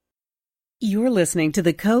You're listening to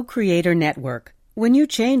the Co-Creator Network. When you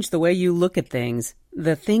change the way you look at things,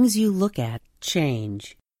 the things you look at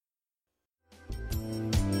change.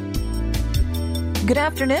 Good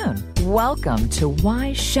afternoon. Welcome to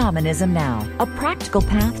Why Shamanism Now, a practical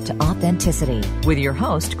path to authenticity with your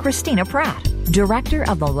host, Christina Pratt, Director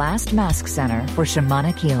of the Last Mask Center for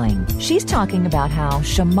Shamanic Healing. She's talking about how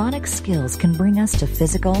shamanic skills can bring us to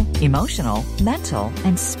physical, emotional, mental,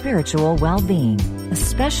 and spiritual well-being,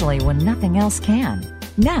 especially when nothing else can.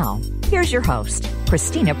 Now, here's your host,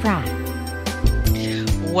 Christina Pratt.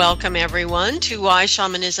 Welcome, everyone, to Why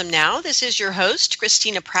Shamanism Now. This is your host,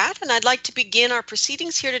 Christina Pratt, and I'd like to begin our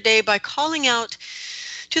proceedings here today by calling out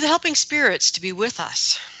to the helping spirits to be with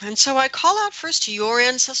us. And so I call out first to your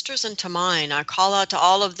ancestors and to mine. I call out to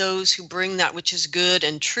all of those who bring that which is good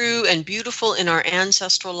and true and beautiful in our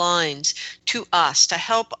ancestral lines to us, to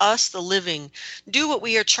help us, the living, do what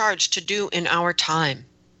we are charged to do in our time.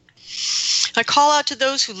 I call out to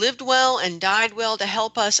those who lived well and died well to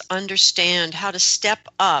help us understand how to step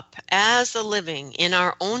up as the living in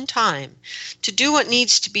our own time to do what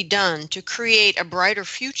needs to be done to create a brighter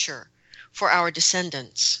future for our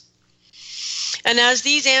descendants. And as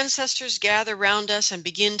these ancestors gather around us and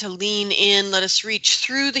begin to lean in, let us reach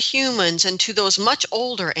through the humans and to those much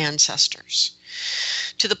older ancestors,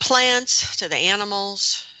 to the plants, to the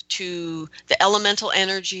animals, to the elemental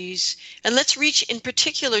energies, and let's reach in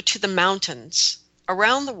particular to the mountains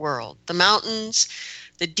around the world, the mountains,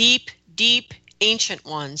 the deep, deep, ancient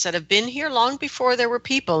ones that have been here long before there were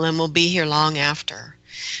people and will be here long after.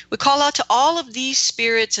 We call out to all of these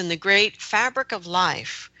spirits in the great fabric of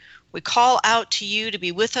life. We call out to you to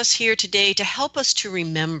be with us here today to help us to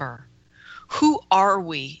remember who are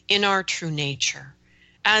we in our true nature.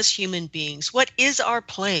 As human beings, what is our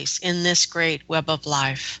place in this great web of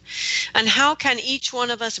life? And how can each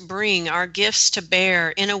one of us bring our gifts to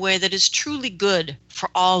bear in a way that is truly good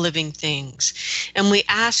for all living things? And we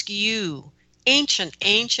ask you,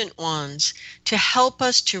 ancient ones, to help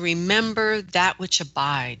us to remember that which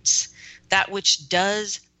abides, that which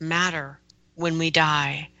does matter when we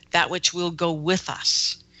die, that which will go with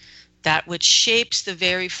us, that which shapes the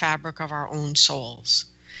very fabric of our own souls.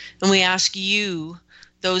 And we ask you,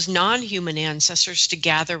 those non-human ancestors, to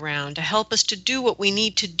gather around to help us to do what we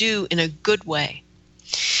need to do in a good way.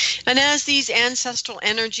 And as these ancestral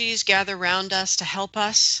energies gather around us to help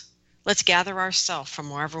us, let's gather ourselves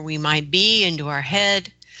from wherever we might be into our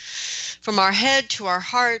head, from our head to our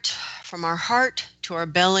heart, from our heart to our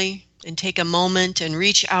belly, and take a moment and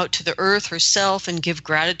reach out to the earth herself and give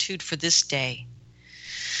gratitude for this day.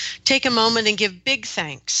 Take a moment and give big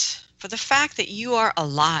thanks for the fact that you are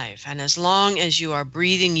alive, and as long as you are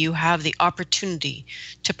breathing, you have the opportunity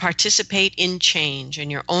to participate in change in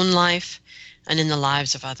your own life and in the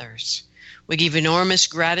lives of others. We give enormous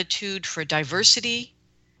gratitude for diversity,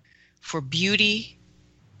 for beauty,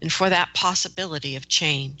 and for that possibility of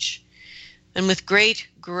change. And with great,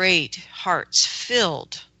 great hearts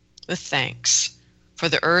filled with thanks for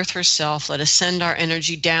the earth herself, let us send our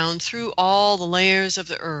energy down through all the layers of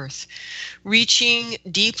the earth, reaching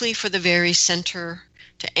deeply for the very center,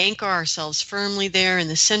 to anchor ourselves firmly there in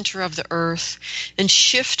the center of the earth, and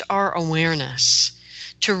shift our awareness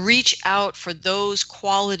to reach out for those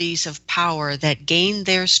qualities of power that gain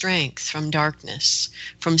their strength from darkness,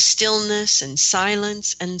 from stillness and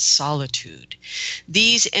silence and solitude.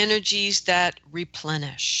 These energies that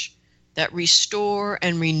replenish, that restore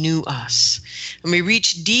and renew us. And we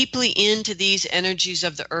reach deeply into these energies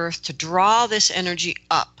of the earth to draw this energy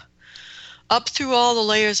up through all the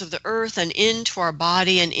layers of the earth and into our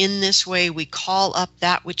body. And in this way, we call up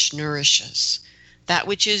that which nourishes, that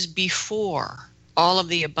which is before all of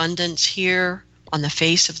the abundance here on the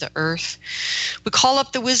face of the earth. We call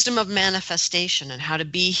up the wisdom of manifestation and how to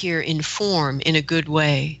be here in form in a good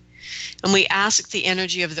way. And we ask the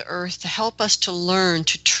energy of the earth to help us to learn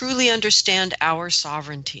to truly understand our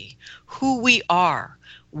sovereignty, who we are,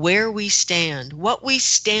 where we stand, what we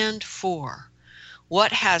stand for,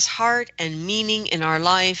 what has heart and meaning in our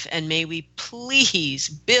life, and may we please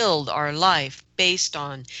build our life based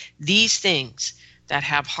on these things that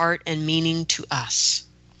have heart and meaning to us.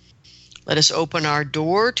 Let us open our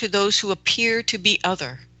door to those who appear to be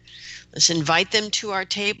other. Let's invite them to our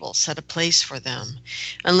table, set a place for them.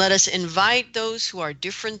 And let us invite those who are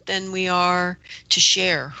different than we are to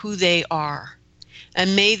share who they are.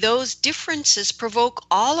 And may those differences provoke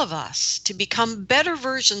all of us to become better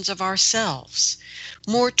versions of ourselves,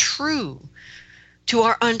 more true to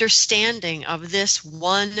our understanding of this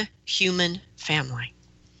one human family.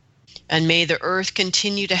 And may the earth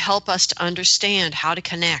continue to help us to understand how to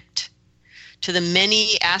connect to the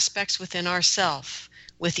many aspects within ourselves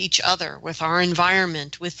with each other, with our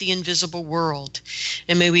environment, with the invisible world.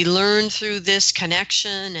 And may we learn through this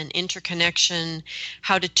connection and interconnection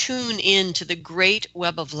how to tune into the great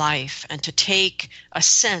web of life and to take a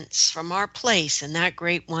sense from our place in that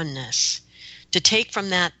great oneness, to take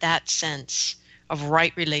from that sense of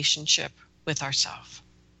right relationship with ourselves.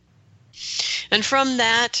 And from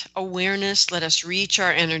that awareness, let us reach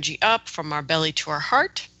our energy up from our belly to our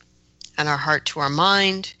heart and our heart to our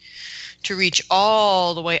mind, to reach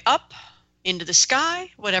all the way up into the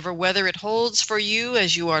sky, whatever weather it holds for you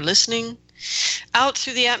as you are listening, out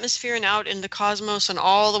through the atmosphere and out in the cosmos and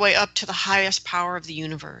all the way up to the highest power of the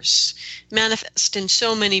universe, manifest in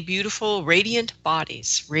so many beautiful, radiant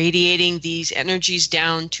bodies, radiating these energies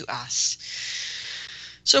down to us.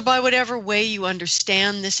 So by whatever way you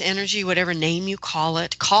understand this energy, whatever name you call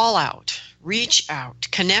it, call out, reach out,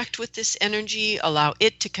 connect with this energy, allow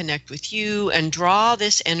it to connect with you, and draw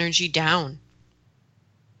this energy down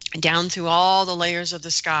through all the layers of the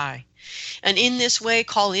sky. And in this way,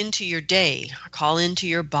 call into your day, call into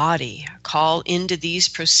your body, call into these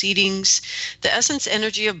proceedings the essence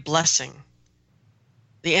energy of blessing,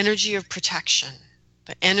 the energy of protection,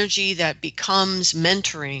 the energy that becomes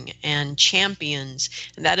mentoring and champions,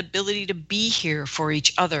 and that ability to be here for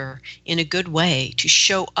each other in a good way, to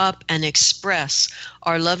show up and express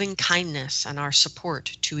our loving kindness and our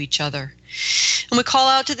support to each other. And we call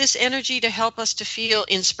out to this energy to help us to feel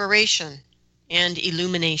inspiration and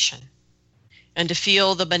illumination, and to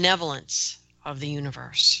feel the benevolence of the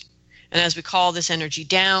universe. And as we call this energy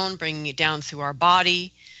down, bringing it down through our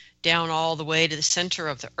body, down all the way to the center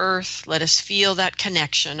of the earth, let us feel that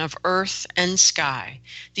connection of earth and sky,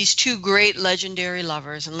 these two great legendary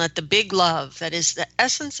lovers, and let the big love that is the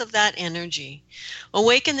essence of that energy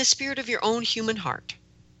awaken the spirit of your own human heart.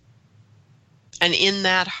 And in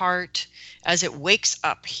that heart, as it wakes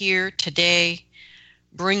up here today,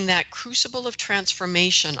 bring that crucible of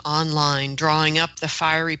transformation online, drawing up the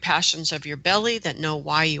fiery passions of your belly that know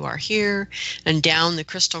why you are here, and down the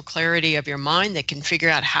crystal clarity of your mind that can figure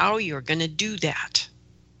out how you're going to do that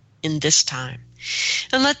in this time.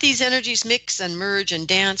 And let these energies mix and merge and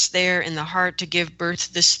dance there in the heart to give birth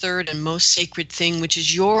to this third and most sacred thing, which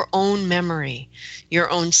is your own memory, your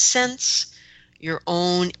own sense, your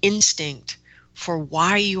own instinct for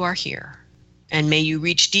why you are here. And may you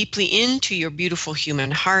reach deeply into your beautiful human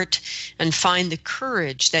heart and find the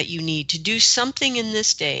courage that you need to do something in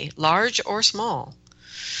this day, large or small,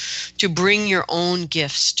 to bring your own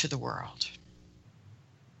gifts to the world.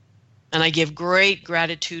 And I give great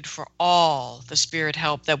gratitude for all the spirit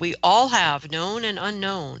help that we all have, known and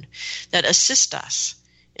unknown, that assist us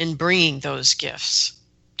in bringing those gifts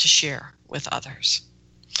to share with others.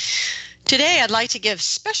 Today, I'd like to give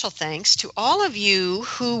special thanks to all of you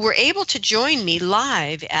who were able to join me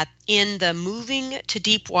live in the Moving to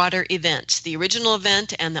Deep Water events, the original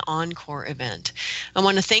event and the encore event. I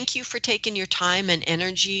want to thank you for taking your time and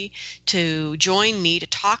energy to join me to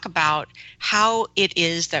talk about how it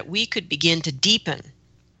is that we could begin to deepen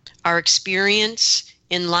our experience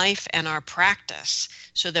in life and our practice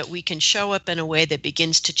so that we can show up in a way that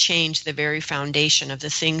begins to change the very foundation of the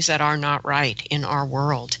things that are not right in our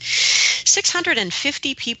world.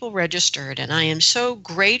 650 people registered, and I am so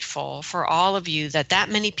grateful for all of you that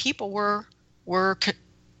many people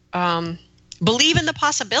believe in the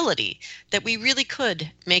possibility that we really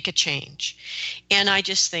could make a change. And I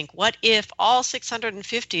just think, what if all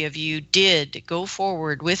 650 of you did go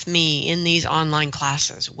forward with me in these online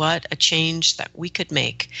classes? What a change that we could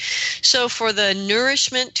make. So for the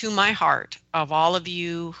nourishment to my heart of all of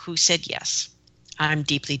you who said yes, I'm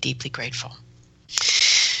deeply, deeply grateful.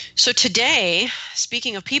 So today,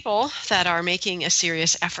 speaking of people that are making a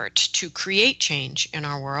serious effort to create change in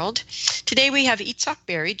our world, today we have Itzhak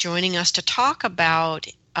Berry joining us to talk about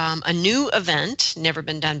a new event, never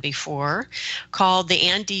been done before, called the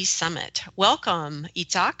Andes Summit. Welcome,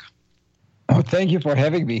 Itzhak. Oh, thank you for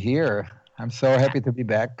having me here. I'm so happy to be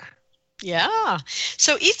back. Yeah.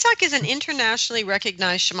 So Itzhak is an internationally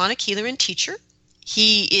recognized shamanic healer and teacher.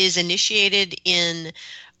 He is initiated in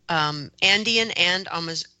Andean and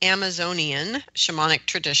Amazonian shamanic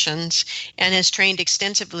traditions and has trained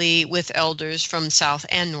extensively with elders from South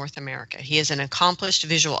and North America. He is an accomplished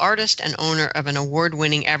visual artist and owner of an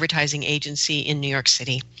award-winning advertising agency in New York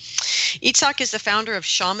City. Itzhak is the founder of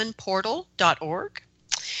shamanportal.org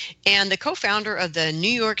and the co-founder of the New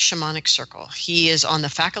York Shamanic Circle. He is on the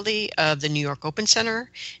faculty of the New York Open Center,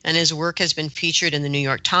 and his work has been featured in the New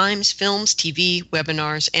York Times, films, TV,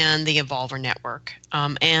 webinars, and the Evolver Network,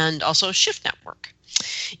 and also Shift Network.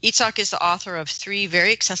 Itzhak is the author of 3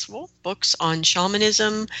 very accessible books on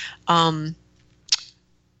shamanism, and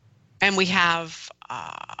we have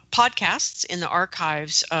podcasts in the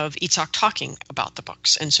archives of Itzhak talking about the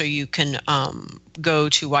books. And so you can go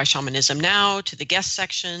to Why Shamanism Now, to the guest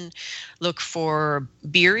section, look for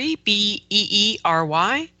Beery,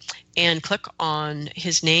 Beery, and click on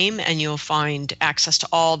his name, and you'll find access to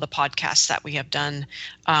all the podcasts that we have done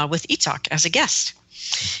with Itzhak as a guest.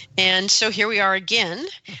 And so here we are again.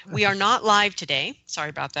 We are not live today. Sorry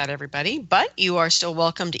about that, everybody. But you are still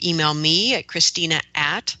welcome to email me at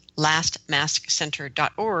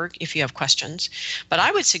Christina@lastmaskcenter.org if you have questions. But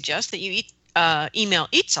I would suggest that you email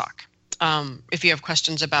Itzhak if you have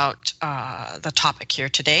questions about the topic here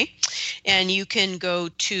today. And you can go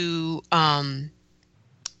to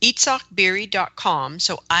itzhakbeery.com.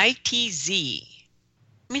 So ITZ.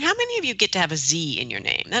 I mean, how many of you get to have a Z in your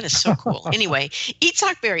name? That is so cool. Anyway,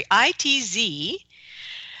 Itzhak Beery,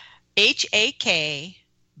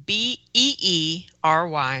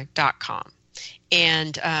 ITZHAKBEERY.com.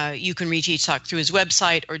 And you can reach Itzhak through his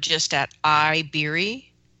website or just at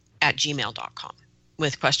ibeery@gmail.com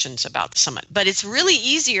with questions about the summit. But it's really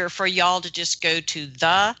easier for y'all to just go to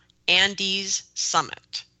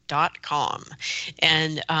theandessummit.com,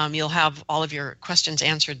 and you'll have all of your questions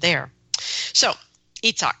answered there. So,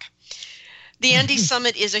 Itzhak, the Andes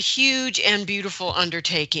Summit is a huge and beautiful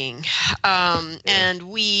undertaking. And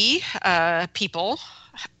we people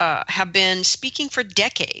have been speaking for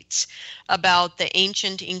decades about the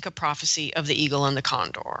ancient Inca prophecy of the eagle and the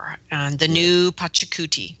condor and the new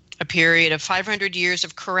Pachacuti. A period of 500 years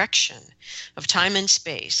of correction of time and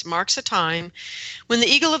space marks a time when the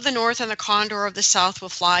eagle of the north and the condor of the south will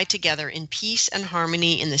fly together in peace and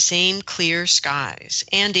harmony in the same clear skies,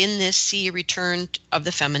 and in this see a return of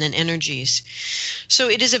the feminine energies. So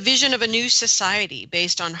it is a vision of a new society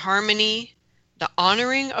based on harmony, the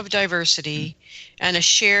honoring of diversity, and a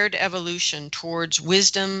shared evolution towards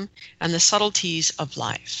wisdom and the subtleties of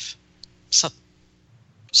life.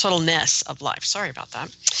 Subtleness of life. Sorry about that.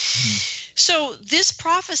 So this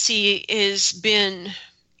prophecy has been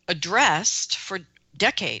addressed for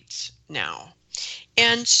decades now.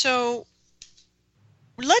 And so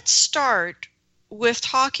let's start with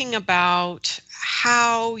talking about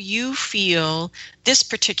how you feel this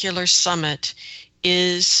particular summit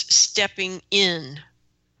is stepping in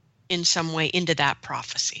some way into that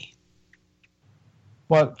prophecy.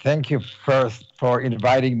 Well, thank you first for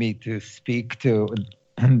inviting me to speak to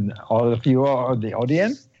all of you or the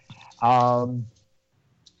audience. Well,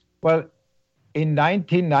 in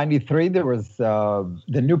 1993, there was the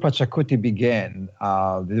new Pachacuti began.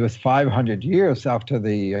 It was 500 years after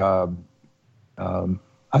the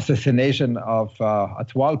assassination of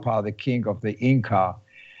Atahualpa, the king of the Inca.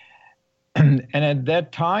 And at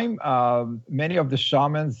that time, many of the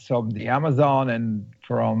shamans from the Amazon and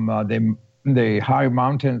from the high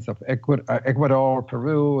mountains of Ecuador,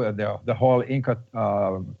 Peru, the whole Inca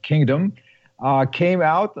kingdom, came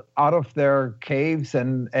out of their caves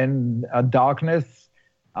and darkness,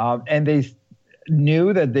 and they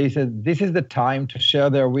knew that they said this is the time to share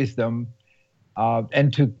their wisdom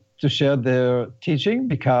and to share their teaching,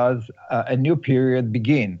 because a new period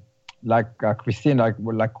begin. Like Christine, like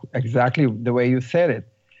exactly the way you said it,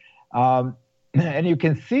 and you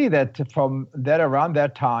can see that from that around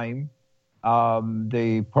that time.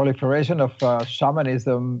 The proliferation of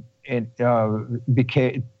shamanism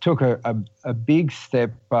took a big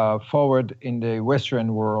step forward in the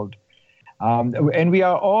Western world. And we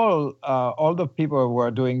are all the people who are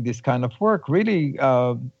doing this kind of work, really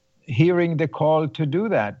hearing the call to do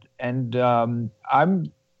that. And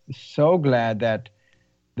I'm so glad that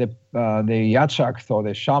the Yachaks, or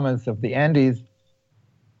the shamans of the Andes,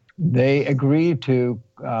 they agreed to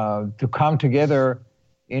come together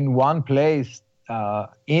in one place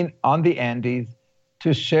on the Andes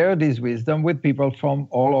to share this wisdom with people from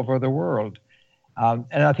all over the world.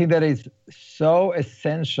 And I think that is so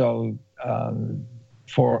essential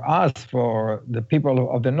for us, for the people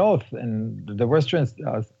of the North and the Western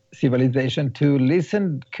civilization, to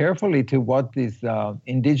listen carefully to what these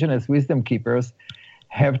indigenous wisdom keepers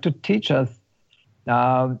have to teach us.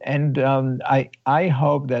 And I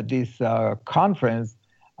hope that this conference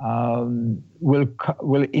will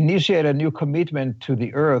initiate a new commitment to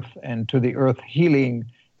the earth and to the earth healing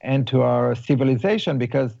and to our civilization,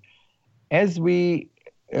 because as we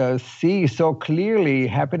see so clearly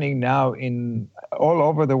happening now in all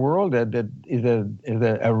over the world, that is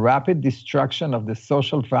a rapid destruction of the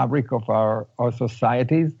social fabric of our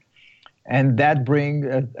societies, and that brings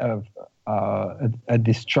a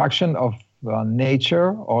destruction of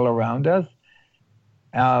nature all around us.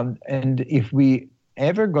 And if we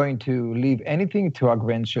ever going to leave anything to our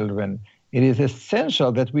grandchildren, it is essential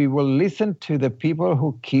that we will listen to the people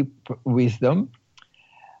who keep wisdom,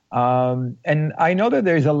 And I know that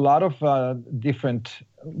there is a lot of different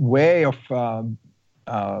way of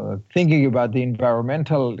thinking about the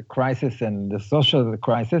environmental crisis and the social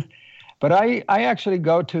crisis. But I actually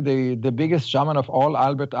go to the biggest shaman of all,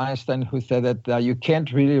 Albert Einstein, who said that you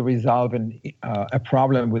can't really resolve a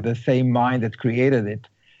problem with the same mind that created it.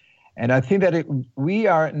 And I think that we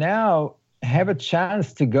are now have a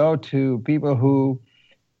chance to go to people who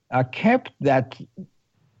kept that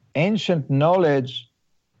ancient knowledge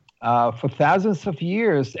for thousands of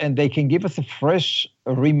years, and they can give us a fresh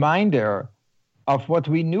reminder of what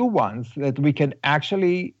we knew once, that we can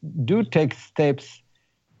actually take steps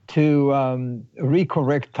to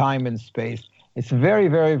recorrect time and space. It's very,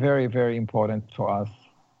 very, very, very important for us.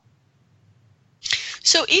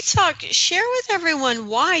 So Itzhak, share with everyone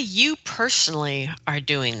why you personally are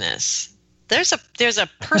doing this. There's a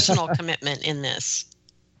personal commitment in this.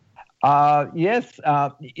 Yes, I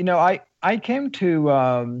came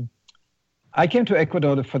to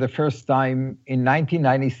Ecuador for the first time in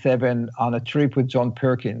 1997 on a trip with John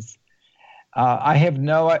Perkins. I had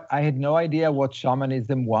no idea what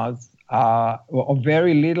shamanism was, or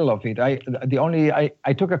very little of it. I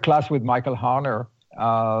took a class with Michael Harner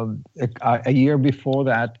a year before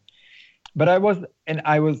that, but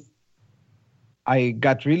I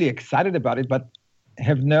got really excited about it, but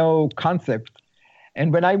have no concept.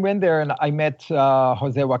 And when I went there and I met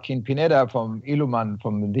Jose Joaquin Pineda from Iluman,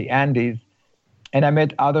 from the Andes, and I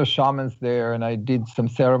met other shamans there, and I did some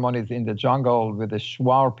ceremonies in the jungle with the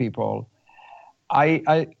Shuar people.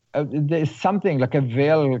 There's something like a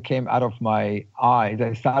veil came out of my eyes.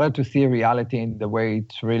 I started to see reality in the way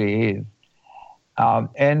it really is.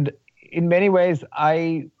 And in many ways,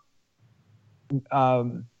 I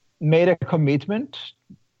made a commitment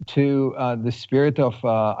to the spirit of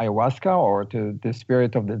ayahuasca, or to the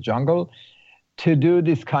spirit of the jungle, to do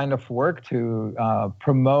this kind of work, to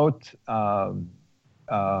promote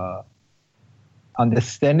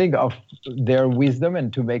understanding of their wisdom,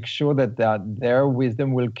 and to make sure that their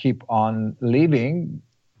wisdom will keep on living.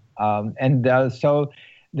 So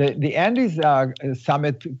the Andes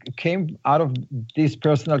Summit came out of this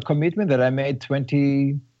personal commitment that I made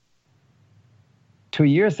 22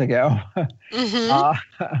 years ago. Mm-hmm.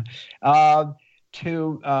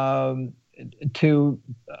 To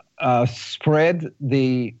spread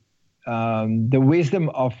the wisdom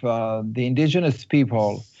of the indigenous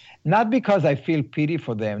people, not because I feel pity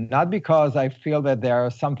for them, not because I feel that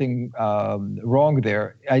there's something wrong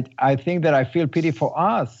there. I think that I feel pity for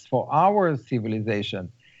us, for our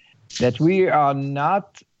civilization, that we are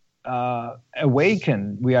not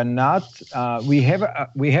awakened. We are not. We have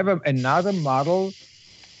another model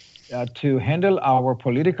to handle our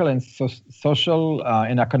political and social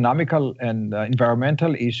and economical and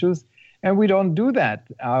environmental issues, and we don't do that.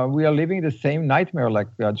 We are living the same nightmare, like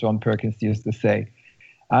John Perkins used to say.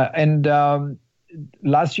 And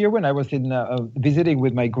last year, when I was visiting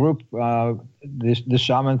with my group, the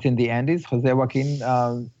shamans in the Andes, Jose Joaquin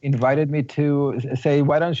invited me to say,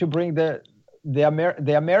 "Why don't you bring the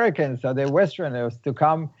Americans or the Westerners to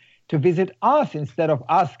come to visit us instead of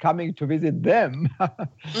us coming to visit them?"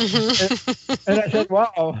 Mm-hmm. and I said,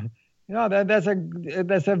 "Wow,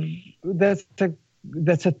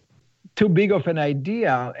 that's a too big of an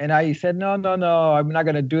idea." And I said, "No, I'm not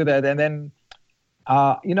going to do that." And then.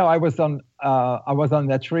 I was on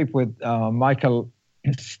that trip with Michael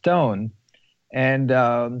Stone, and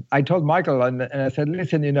I told Michael, and I said,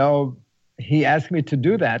 "Listen, he asked me to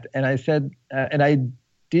do that," and I said, and I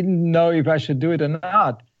didn't know if I should do it or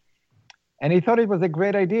not. And he thought it was a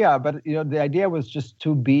great idea, but the idea was just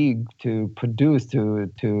too big to produce, to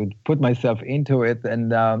put myself into it,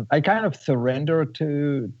 and I kind of surrendered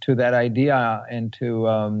to that idea and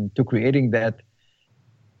to creating that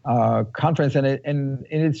conference, and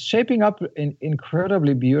it's shaping up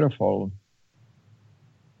incredibly beautiful.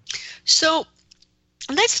 So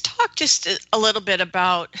let's talk just a little bit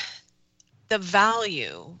about the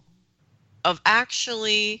value of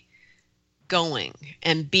actually going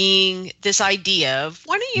and being this idea of,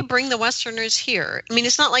 why don't you bring the Westerners here? I mean,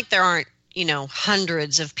 it's not like there aren't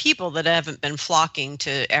hundreds of people that haven't been flocking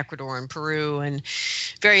to Ecuador and Peru and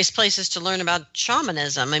various places to learn about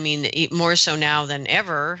shamanism. I mean, more so now than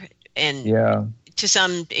ever, and to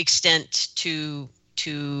some extent to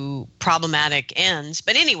problematic ends.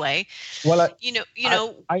 But anyway, well,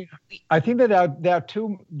 I think that there are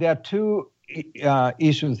two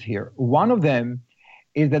issues here. One of them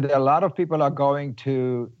is that a lot of people are going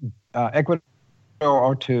to Ecuador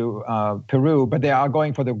or to Peru, but they are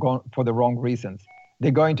going for the wrong reasons.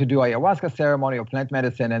 They're going to do ayahuasca ceremony or plant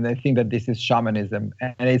medicine, and they think that this is shamanism,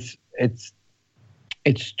 and it's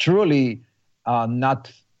truly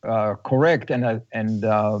not correct and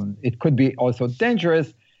it could be also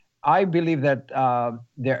dangerous, I believe that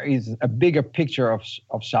there is a bigger picture of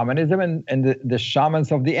shamanism, and the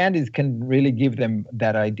shamans of the Andes can really give them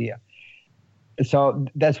that idea. So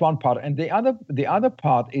that's one part. And the other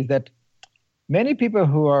part is that many people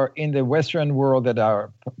who are in the Western world that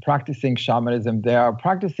are practicing shamanism, they are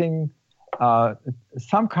practicing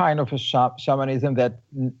some kind of a shamanism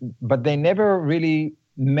but they never really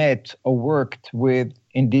met or worked with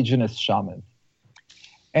indigenous shamans.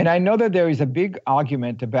 And I know that there is a big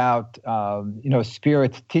argument about,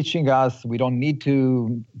 spirit teaching us. We don't need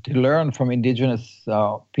to learn from indigenous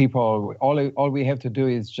people. All we have to do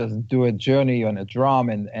is just do a journey on a drum,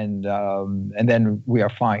 and then we are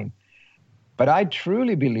fine. But I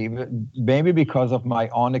truly believe, maybe because of my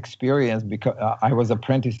own experience, because I was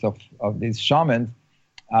apprentice of these shamans,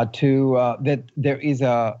 that there is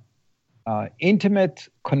a intimate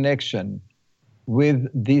connection with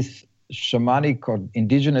this shamanic or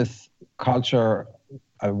indigenous culture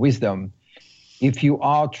wisdom if you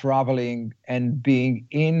are traveling and being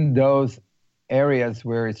in those areas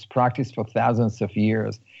where it's practiced for thousands of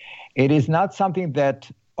years. It is not something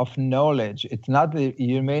that of knowledge. It's not that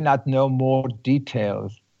you may not know more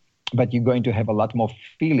details, but you're going to have a lot more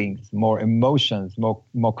feelings, more emotions,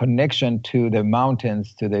 more connection to the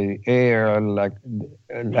mountains, to the air, like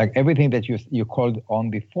everything that you called on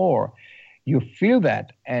before. You feel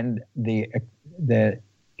that, and the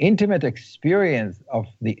intimate experience of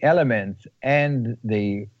the elements and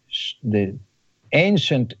the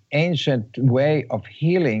ancient way of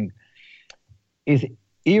healing is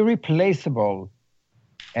irreplaceable.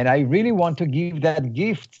 And I really want to give that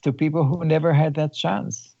gift to people who never had that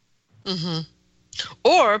chance. Mm-hmm.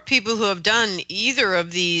 Or people who have done either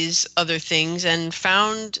of these other things and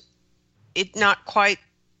found it not quite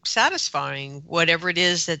satisfying, whatever it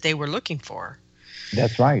is that they were looking for.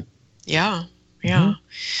 That's right. Yeah. Mm-hmm.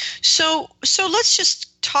 So let's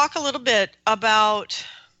just talk a little bit about,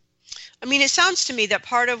 it sounds to me that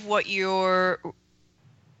part of what you're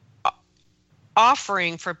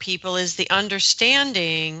offering for people is the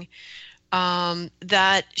understanding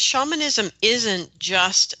that shamanism isn't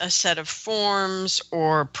just a set of forms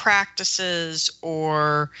or practices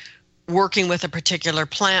or working with a particular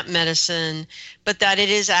plant medicine, but that it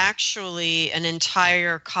is actually an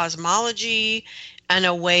entire cosmology and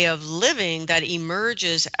a way of living that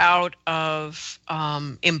emerges out of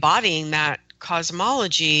embodying that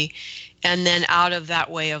cosmology. And then out of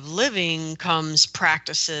that way of living comes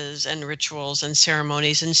practices and rituals and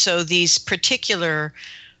ceremonies. And so these particular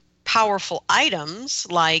powerful items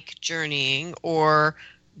like journeying or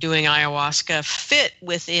doing ayahuasca fit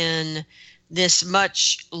within this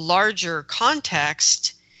much larger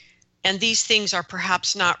context, and these things are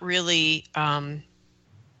perhaps not really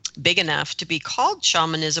big enough to be called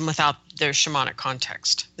shamanism without their shamanic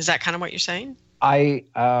context. Is that kind of what you're saying?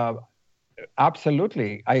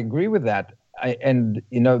 Absolutely, I agree with that.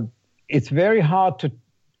 It's very hard to.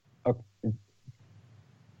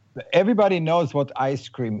 Everybody knows what ice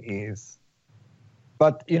cream is,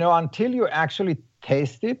 but until you actually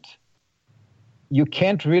taste it, you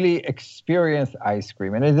can't really experience ice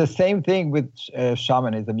cream. And it's the same thing with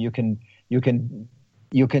shamanism. You can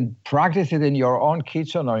practice it in your own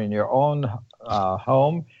kitchen or in your own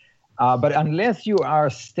home, but unless you are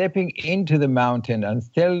stepping into the mountain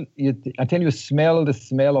until you smell the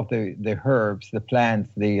smell of the herbs, the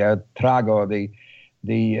plants, the trago,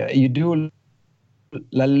 you do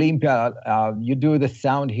La Limpia, you do the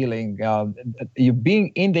sound healing, you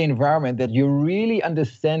being in the environment that you really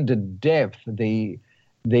understand the depth, the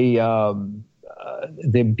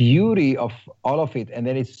beauty of all of it. And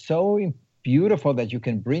then it's so beautiful that you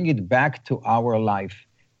can bring it back to our life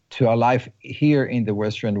here in the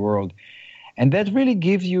Western world. And that really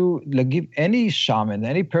gives give any shaman,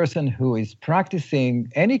 any person who is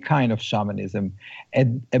practicing any kind of shamanism,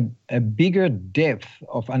 a bigger depth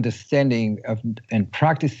of understanding and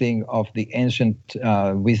practicing of the ancient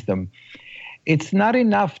wisdom. It's not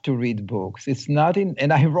enough to read books.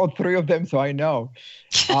 And I wrote 3 of them, so I know.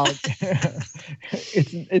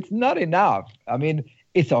 It's not enough.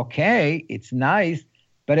 It's okay, it's nice,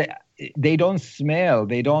 but they don't smell,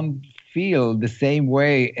 they don't feel the same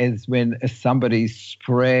way as when somebody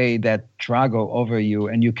spray that trago over you,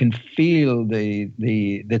 and you can feel the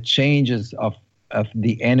changes of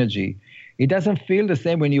the energy. It doesn't feel the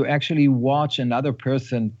same when you actually watch another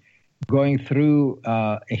person going through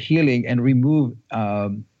a healing and remove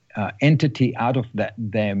entity out of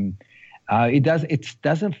them. It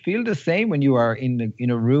doesn't feel the same when you are in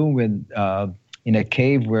a room with in a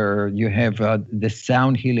cave where you have the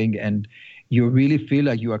sound healing and you really feel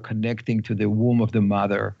like you are connecting to the womb of the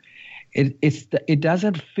mother. It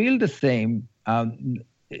doesn't feel the same as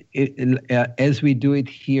we do it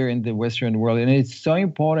here in the Western world. And it's so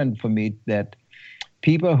important for me that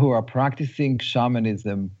people who are practicing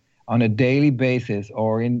shamanism on a daily basis,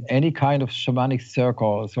 or in any kind of shamanic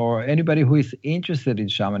circles, or anybody who is interested in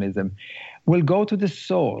shamanism, will go to the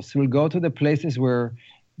source, will go to the places where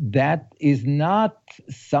that is not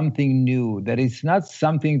something new, that is not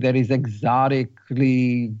something that is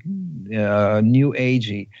exotically new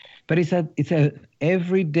agey, but it's a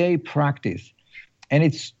everyday practice. And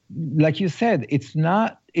it's, like you said, it's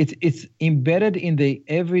embedded in the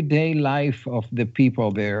everyday life of the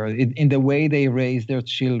people there, in the way they raise their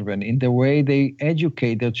children, in the way they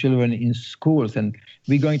educate their children in schools. And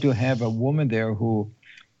we're going to have a woman there who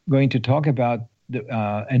going to talk about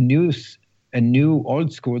a new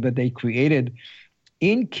old school that they created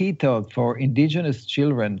in Quito for indigenous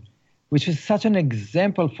children, which is such an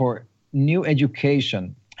example for new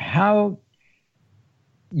education. How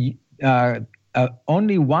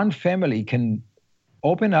only one family can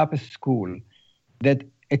open up a school that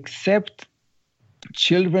accepts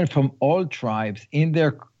children from all tribes in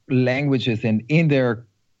their languages and in their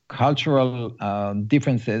cultural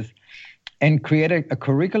differences, and create a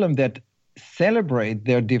curriculum that celebrate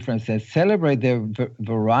their differences, celebrate their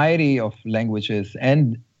variety of languages,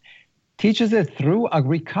 and teaches it through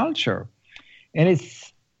agriculture. And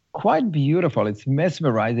it's quite beautiful. It's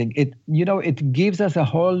mesmerizing. It gives us a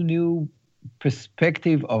whole new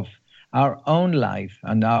perspective of our own life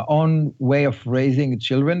and our own way of raising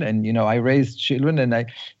children. And, I raised children, and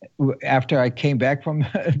after I came back from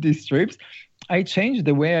these trips, I changed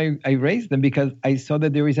the way I raised them, because I saw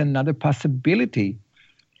that there is another possibility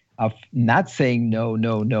of not saying, no,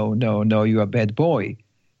 you're a bad boy.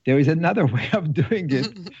 There is another way of doing it.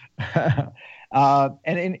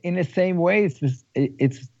 And in the same way,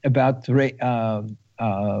 it's about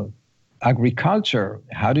agriculture.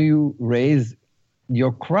 How do you raise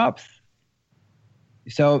your crops?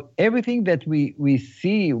 So everything that we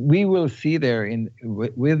will see there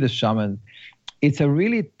with the shaman, it's a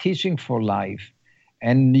really teaching for life.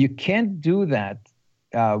 And you can't do that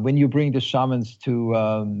when you bring the shamans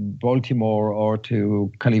to Baltimore or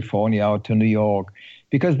to California or to New York,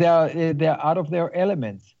 because they're out of their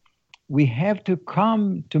elements. We have to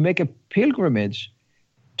come to make a pilgrimage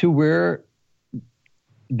to where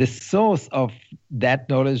the source of that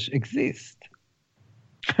knowledge exists.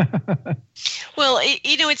 Well,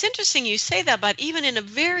 it's interesting you say that, but even in a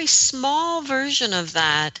very small version of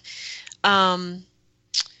that,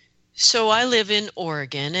 so I live in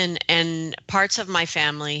Oregon, and parts of my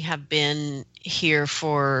family have been here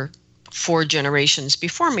for 4 generations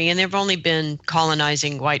before me, and they've only been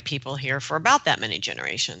colonizing white people here for about that many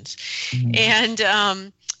generations. Mm-hmm.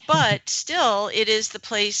 And but still, it is the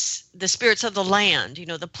place, the spirits of the land,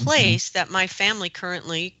 the place that my family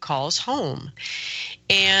currently calls home.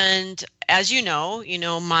 And as you know,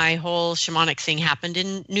 my whole shamanic thing happened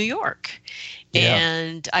in New York. Yeah.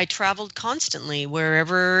 And I traveled constantly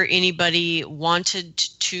wherever anybody wanted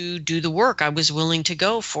to do the work. I was willing to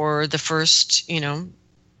go for the first,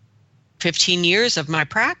 15 years of my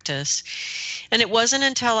practice. And it wasn't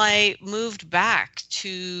until I moved back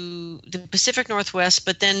to the Pacific Northwest,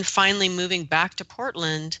 but then finally moving back to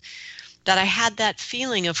Portland, that I had that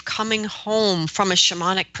feeling of coming home from a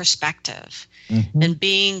shamanic perspective. Mm-hmm. And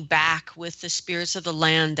being back with the spirits of the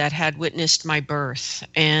land that had witnessed my birth.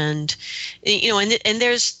 And, and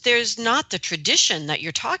there's not the tradition that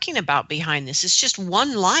you're talking about behind this. It's just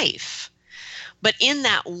one life. But in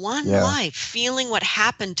that one life, feeling what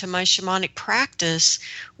happened to my shamanic practice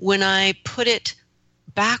when I put it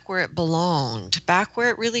back where it belonged, back where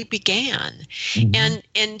it really began. Mm-hmm.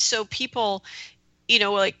 And so people,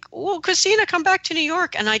 like, oh, Christina, come back to New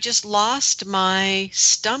York. And I just lost my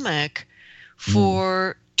stomach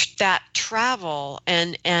for that travel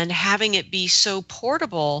and having it be so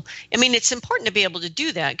portable. I mean, it's important to be able to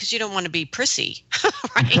do that because you don't want to be prissy,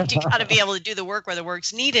 right? You got to be able to do the work where the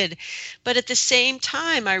work's needed. But at the same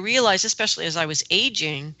time, I realized, especially as I was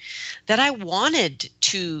aging, that I wanted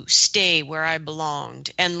to stay where I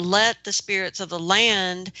belonged and let the spirits of the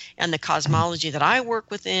land and the cosmology that I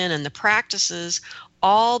work within and the practices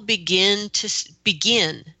all begin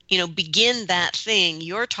that thing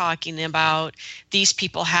you're talking about, these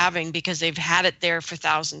people having, because they've had it there for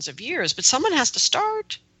thousands of years. But someone has to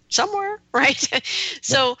start somewhere, right?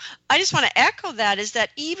 So I just want to echo that, is that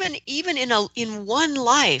even in one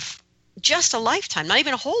life, just a lifetime, not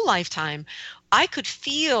even a whole lifetime, I could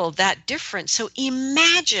feel that difference. So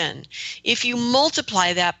imagine if you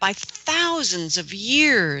multiply that by thousands of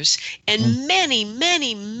years and many,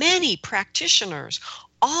 many, many practitioners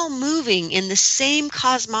all moving in the same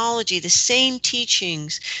cosmology, the same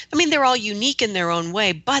teachings. I mean, they're all unique in their own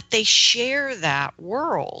way, but they share that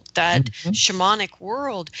world, that shamanic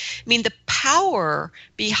world. I mean, the power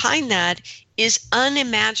behind that is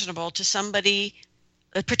unimaginable to somebody,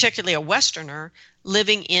 particularly a Westerner,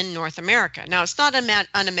 living in North America. Now, it's not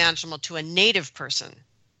unimaginable to a native person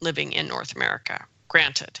living in North America,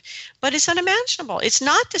 granted, but it's unimaginable. It's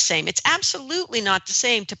not the same. It's absolutely not the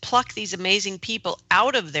same to pluck these amazing people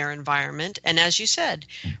out of their environment and, as you said,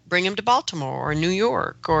 bring them to Baltimore or New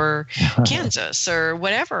York or Kansas or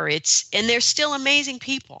whatever. And they're still amazing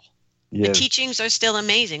people. Yes. The teachings are still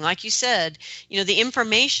amazing. Like you said, the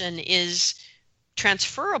information is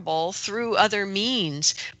transferable through other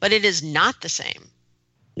means, but it is not the same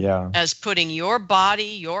as putting your body,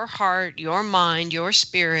 your heart, your mind, your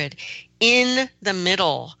spirit in the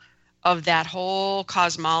middle of that whole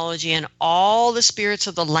cosmology and all the spirits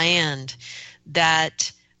of the land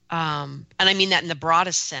that, and I mean that in the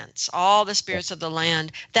broadest sense, all the spirits of the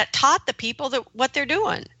land that taught the people what they're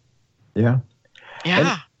doing. Yeah.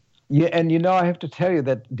 Yeah. And I have to tell you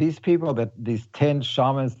that these 10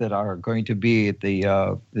 shamans that are going to be at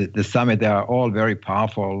the summit, they are all very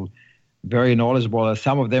powerful, very knowledgeable.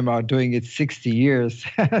 Some of them are doing it 60 years,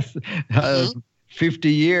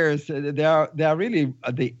 50 years. They are really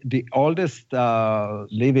the oldest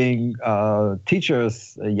living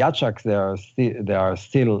teachers, Yachaks. They are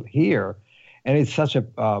still here, and it's such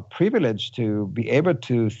a privilege to be able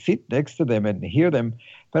to sit next to them and hear them.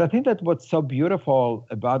 But I think that what's so beautiful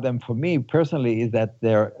about them for me personally is that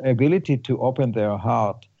their ability to open their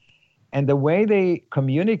heart and the way they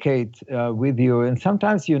communicate with you. And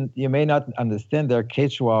sometimes you may not understand their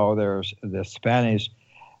Quechua or their Spanish,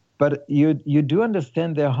 but you do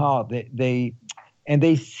understand their heart. They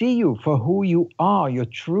see you for who you are. You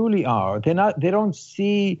truly are. They don't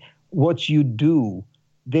see what you do.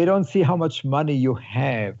 They don't see how much money you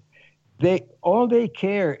have. All they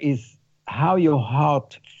care is how your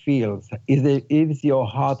heart feels, if your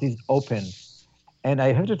heart is open. And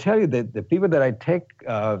I have to tell you that the people that I take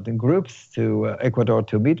the groups to Ecuador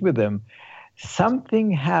to meet with them,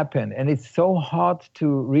 something happened, and it's so hard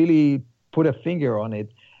to really put a finger on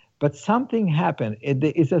it, but something happened.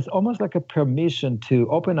 It's just almost like a permission to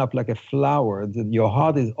open up like a flower. Your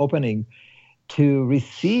heart is opening to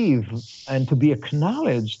receive and to be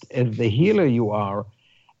acknowledged as the healer you are.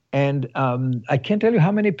 And I can't tell you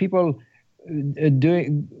how many people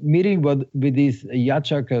meeting with these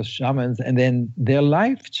Yachaka shamans, and then their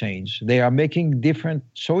life changed. They are making different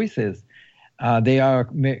choices. They are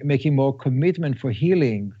making more commitment for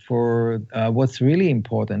healing, for what's really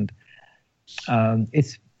important.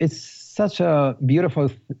 It's such a beautiful,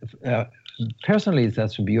 personally, it's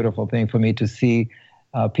such a beautiful thing for me to see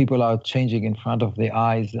people are changing in front of the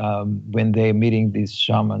eyes when they're meeting these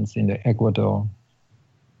shamans in Ecuador.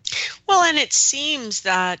 Well, and it seems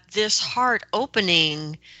that this heart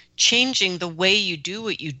opening, changing the way you do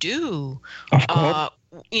what you do,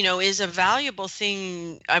 is a valuable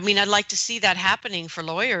thing. I mean, I'd like to see that happening for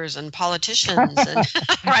lawyers and politicians, and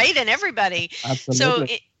right, and everybody.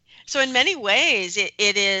 Absolutely. So in many ways, it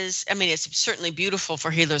is. I mean, it's certainly beautiful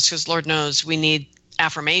for healers because Lord knows we need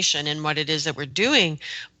affirmation in what it is that we're doing,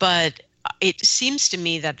 but it seems to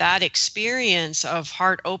me that experience of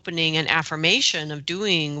heart opening and affirmation of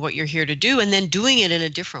doing what you're here to do and then doing it in a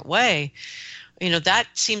different way, that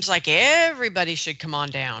seems like everybody should come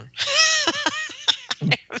on down.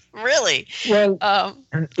 Really. Well,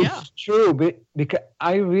 it's true, because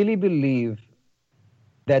I really believe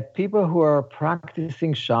that people who are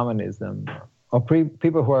practicing shamanism or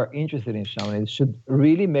people who are interested in shamanism should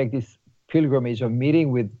really make this pilgrimage of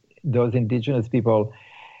meeting with those indigenous people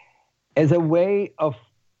as a way of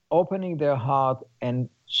opening their heart and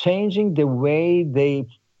changing the way they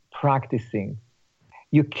practicing.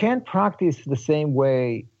 You can't practice the same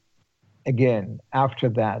way again after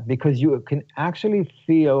that, because you can actually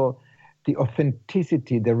feel the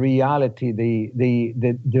authenticity, the reality, the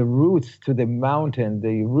roots to the mountain,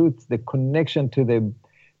 the roots, the connection to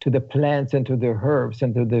the plants and to the herbs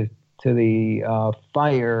and to the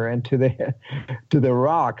fire and to the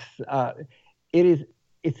rocks.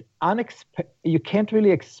 You can't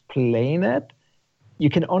really explain it.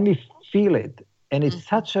 You can only feel it, and it's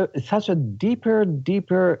such a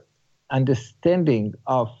deeper understanding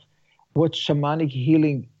of what shamanic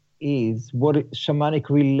healing is, what shamanic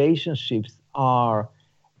relationships are,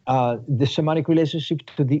 the shamanic relationship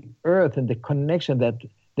to the earth, and the connection that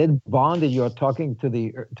that bond that you're talking to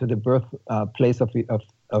the birth place of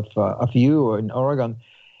you in Oregon,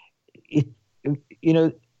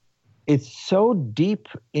 it's so deep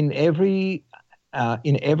in every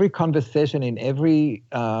conversation, in every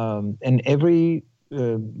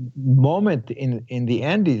moment in the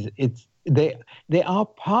Andes. They are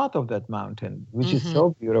part of that mountain, which is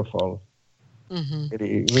so beautiful.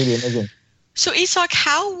 Really, really amazing. So, Isak,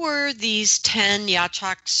 how were these 10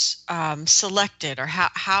 Yachaks selected, or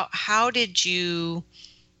how did you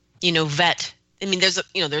vet? I mean,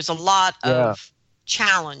 there's a lot of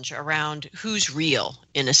challenge around who's real,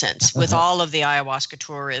 in a sense, with all of the ayahuasca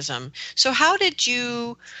tourism. So, how did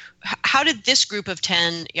this group of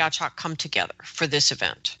 10 Yachak come together for this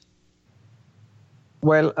event?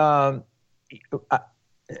 Well,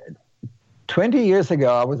 20 years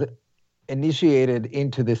ago, I was initiated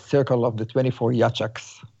into the circle of the 24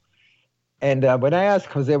 Yachaks. And when I asked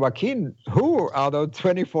Jose Joaquin, who are those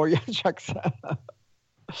 24 Yachaks?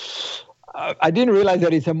 I didn't realize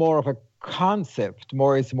that it's more of a concept,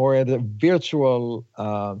 it's more of a virtual.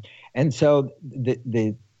 And so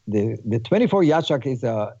the 24 Yachak is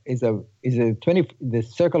the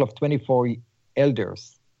circle of 24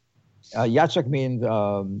 elders. Yachak means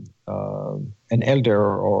an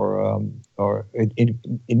elder, or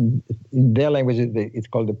in their language, it's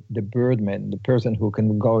called the birdman, the person who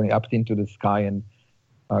can go up into the sky and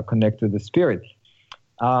connect to the spirit.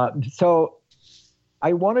 So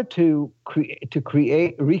I wanted to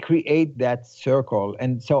recreate that circle,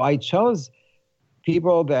 and so I chose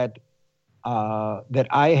people that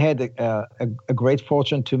I had a great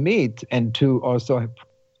fortune to meet and to also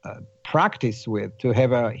practice with, to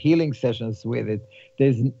have healing sessions with it.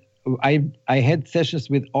 I had sessions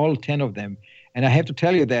with all 10 of them, and I have to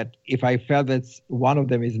tell you that if I felt that one of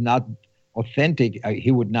them is not authentic, he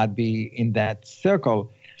would not be in that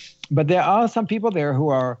circle. But there are some people there who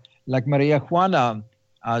are like Maria Juana.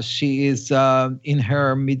 She is in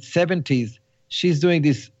her mid-70s. She's doing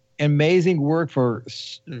this amazing work for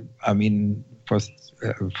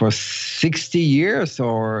 60 years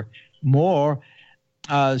or more.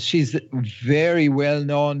 She's very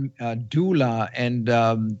well-known doula and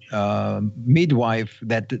midwife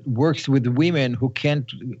that works with women who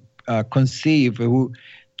can't conceive, who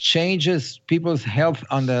changes people's health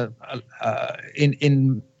on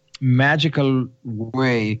in magical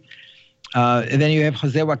way. And then you have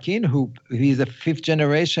Jose Joaquin, who he's a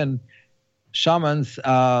 5th-generation shaman,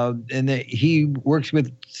 and he works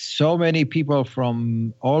with so many people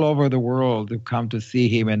from all over the world who come to see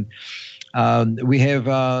him. And we have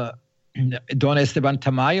Don Esteban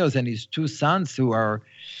Tamayos and his 2 sons, who are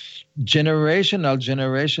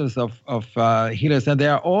generations of healers, and they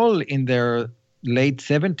are all in their late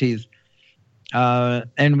 70s.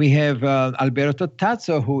 And we have Alberto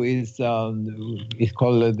Tazzo, who is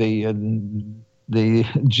called the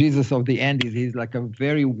Jesus of the Andes. He's like a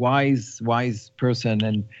very wise person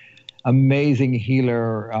and amazing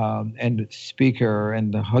healer and speaker.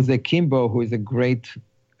 And Jose Kimbo, who is a great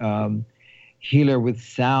healer with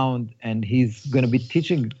sound, and he's going to be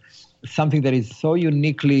teaching something that is so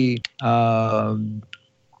uniquely to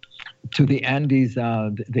the Andes,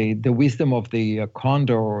 the wisdom of the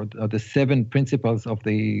condor, or the 7 principles of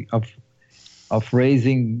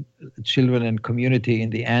raising children and community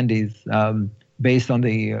in the Andes, based on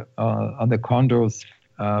the condor's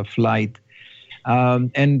flight.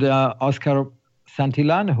 And Oscar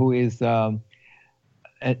Santillan, who is a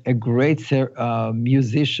great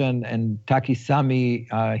musician and Takisami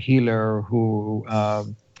healer, who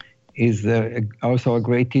is also a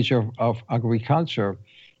great teacher of agriculture.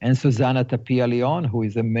 And Susana Tapia Leon, who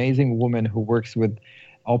is an amazing woman who works with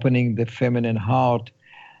opening the feminine heart.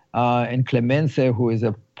 And Clemense, who is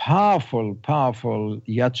a powerful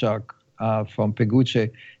Yachak from Peguche.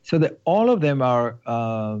 So that all of them are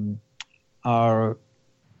Hacho,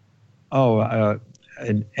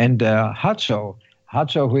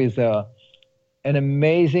 who is an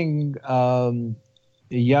amazing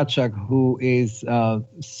Yachak, who is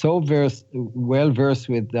so well versed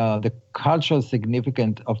with the cultural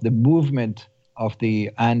significance of the movement of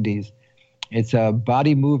the Andes. It's a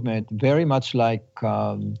body movement, very much like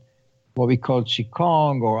what we call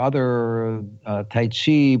Qigong or other Tai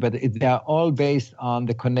Chi, but they are all based on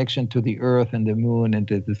the connection to the earth and the moon and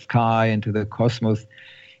to the sky and to the cosmos.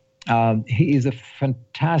 He is a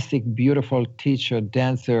fantastic, beautiful teacher,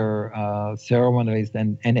 dancer, ceremonialist,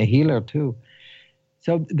 and a healer too.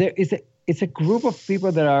 So it's a group of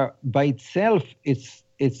people that are by itself. It's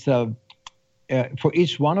for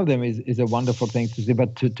each one of them is a wonderful thing to see.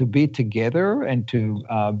 But to be together and to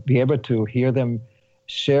be able to hear them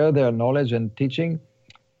share their knowledge and teaching,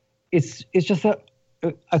 it's just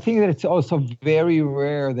I think that it's also very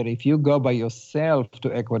rare that if you go by yourself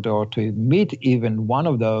to Ecuador to meet even one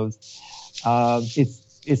of those,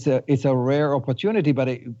 it's a rare opportunity. But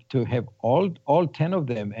to have all 10 of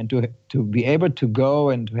them and to be able to go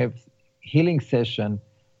and to have healing session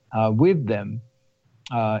with them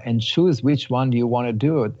and choose which one you want to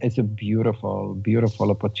do, it's a beautiful, beautiful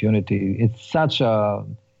opportunity. It's such a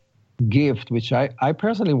gift, which I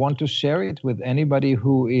personally want to share it with anybody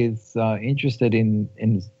who is interested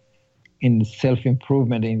in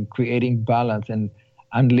self-improvement, in creating balance and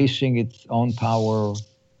unleashing its own power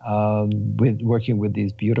with working with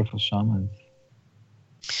these beautiful shamans.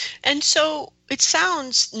 And so it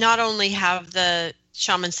sounds not only have the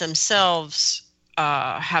shamans themselves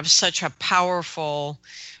have such a powerful,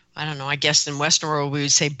 I don't know, I guess in Western world we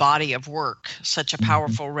would say body of work, such a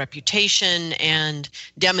powerful reputation and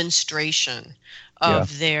demonstration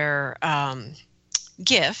of their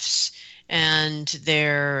gifts and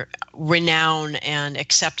their renown and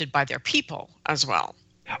accepted by their people as well.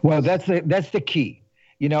 Well, that's the key.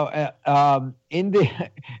 You know, in the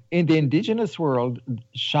indigenous world,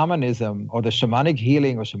 shamanism or the shamanic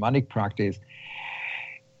healing or shamanic practice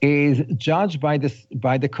is judged by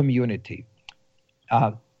the community.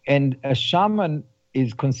 And a shaman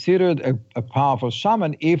is considered a powerful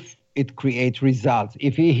shaman if it creates results,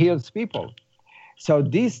 if he heals people. So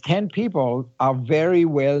these 10 people are very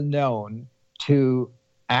well known to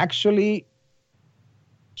actually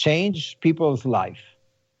change people's life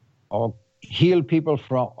or heal people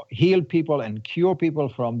and cure people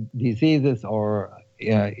from diseases or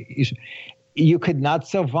you could not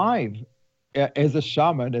survive as a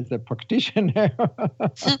shaman, as a practitioner,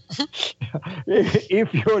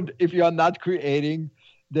 if you're not creating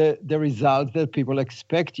the results that people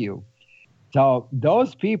expect you. So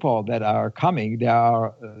those people that are coming,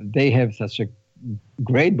 they have such a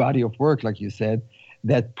great body of work, like you said,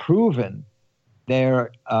 that proven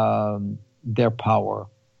their power.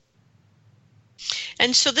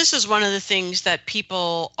 And so this is one of the things that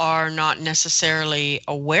people are not necessarily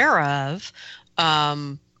aware of,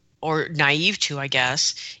 or naive to, I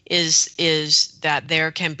guess, is that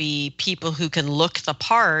there can be people who can look the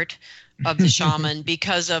part of the shaman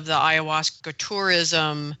because of the ayahuasca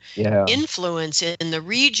tourism influence in the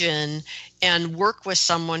region and work with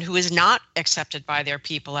someone who is not accepted by their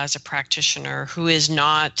people as a practitioner, who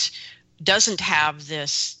doesn't have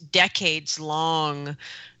this decades-long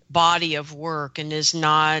body of work and is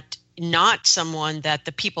not someone that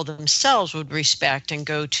the people themselves would respect and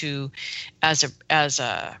go to as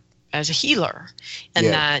a healer,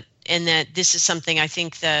 and that this is something I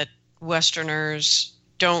think that Westerners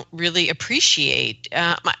don't really appreciate.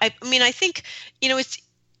 I mean, I think, you know,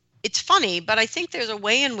 it's funny, but I think there's a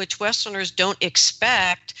way in which Westerners don't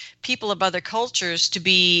expect people of other cultures to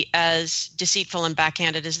be as deceitful and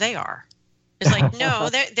backhanded as they are. It's like, no,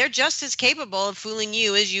 they're just as capable of fooling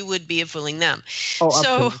you as you would be of fooling them. Oh,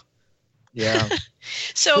 absolutely. Yeah.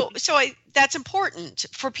 So that's important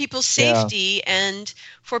for people's safety and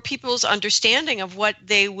for people's understanding of what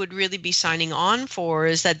they would really be signing on for,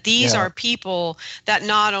 is that these are people that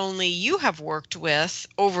not only you have worked with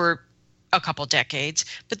over a couple decades,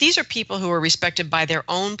 but these are people who are respected by their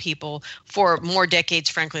own people for more decades,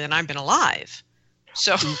 frankly, than I've been alive.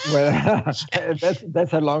 So well,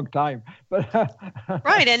 that's a long time. But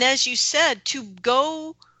right. And as you said, to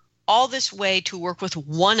go all this way to work with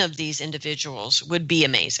one of these individuals would be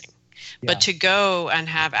amazing. But to go and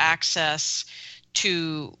have access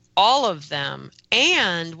to all of them,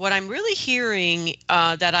 and what I'm really hearing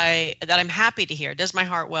that I'm happy to hear, does my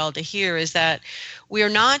heart well to hear, is that we are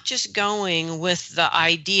not just going with the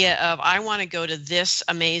idea of I want to go to this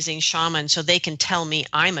amazing shaman so they can tell me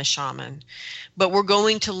I'm a shaman, but we're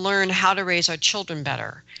going to learn how to raise our children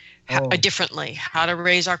better, differently, how to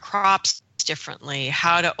raise our crops differently,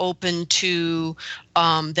 how to open to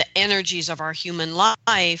the energies of our human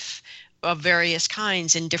life of various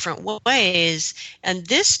kinds in different ways. And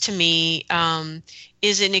this, to me,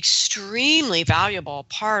 is an extremely valuable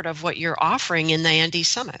part of what you're offering in the Andes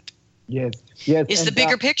Summit. Yes. Is the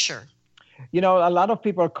bigger picture. You know, a lot of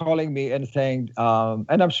people are calling me and saying,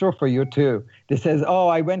 and I'm sure for you too, they says, oh,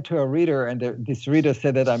 I went to a reader and this reader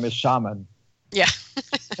said that I'm a shaman. Yeah.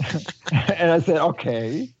 And I said,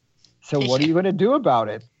 okay, so what are you going to do about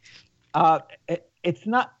it? It's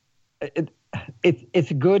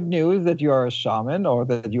good news that you are a shaman or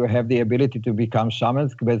that you have the ability to become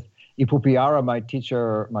shamans, because Ipupiara, my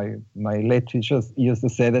teacher, my late teacher, used to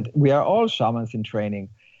say that we are all shamans in training.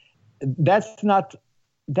 That's not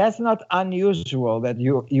unusual that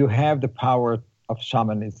you have the power of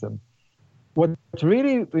shamanism. What's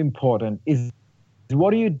really important is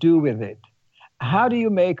what do you do with it? how do you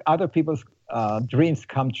make other people's dreams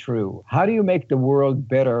come true? How do you make the world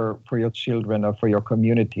better for your children or for your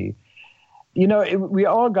community? We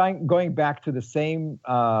are all going back to the same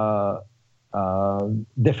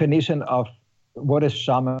definition of what a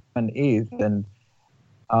shaman is. And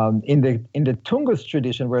in the Tungus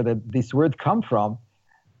tradition, where this word come from,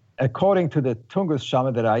 according to the Tungus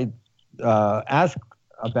shaman that I asked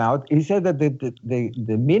about, he said that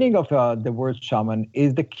the meaning of the word shaman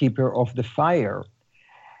is the keeper of the fire.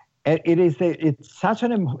 And it's such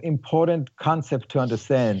an important concept to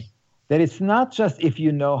understand, that it's not just if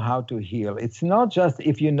you know how to heal. It's not just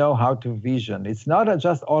if you know how to vision. It's not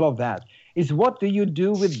just all of that. It's what do you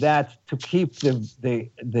do with that to keep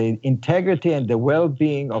the integrity and the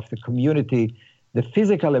well-being of the community, the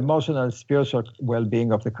physical, emotional, and spiritual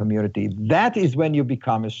well-being of the community. That is when you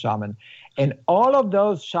become a shaman. And all of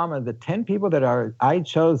those shamans, the 10 people I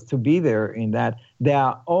chose to be there in that, they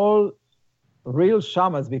are all real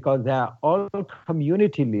shamans because they are all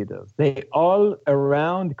community leaders. They all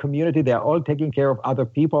around community. They are all taking care of other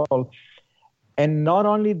people. And not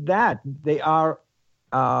only that, they are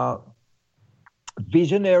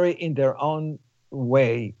visionary in their own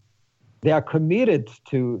way. They are committed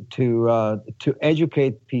to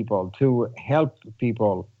educate people, to help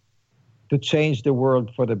people, to change the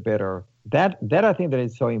world for the better. That I think that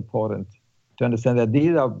is so important to understand, that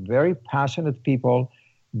these are very passionate people.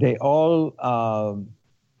 They all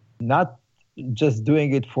not just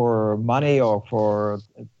doing it for money or for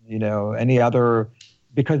any other,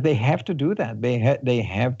 because they have to do that. They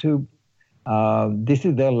have to. This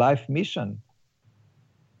is their life mission.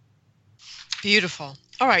 Beautiful.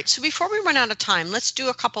 All right. So before we run out of time, let's do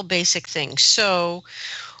a couple basic things. So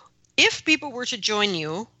if people were to join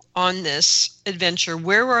you on this adventure,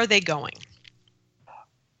 where are they going?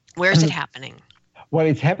 Where is it happening? Well,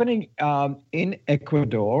 it's happening in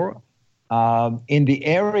Ecuador, in the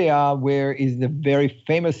area where is the very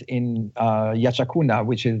famous in Yachacuna,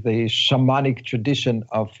 which is the shamanic tradition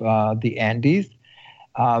of the Andes.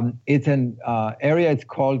 It's an area, it's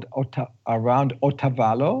called around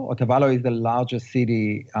Otavalo. Otavalo is the largest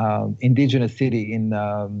city, indigenous city in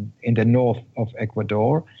the north of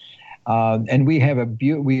Ecuador. And we have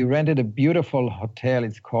we rented a beautiful hotel.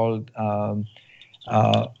 It's called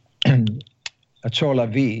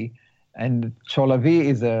Cholavi. And Cholavi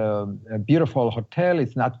is a beautiful hotel.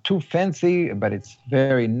 It's not too fancy, but it's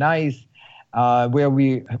very nice, where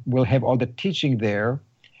we will have all the teaching there.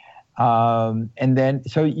 And then,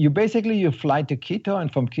 so you fly to Quito,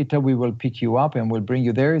 and from Quito we will pick you up and we'll bring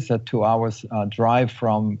you there. It's a 2 hours drive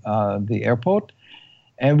from the airport.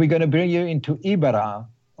 And we're going to bring you into Ibarra,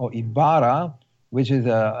 which is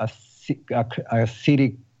a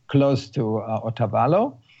city close to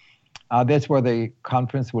Otavalo. That's where the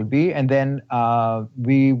conference will be. And then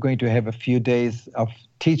we're going to have a few days of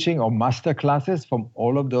teaching or master classes from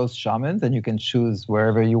all of those shamans, and you can choose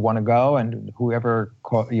wherever you want to go and whoever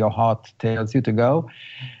your heart tells you to go.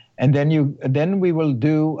 And then we will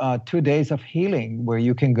do 2 days of healing, where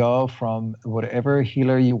you can go from whatever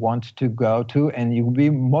healer you want to go to, and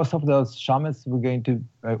most of those shamans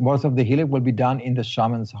most of the healing will be done in the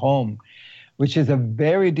shaman's home, which is a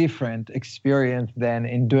very different experience than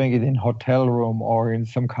in doing it in hotel room or in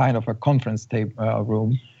some kind of a conference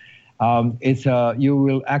room. You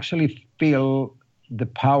will actually feel the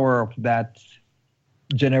power of that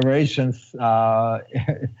generations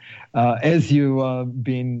as you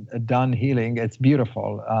been done healing. It's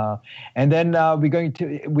beautiful. And then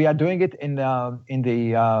we are doing it in the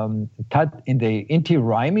Inti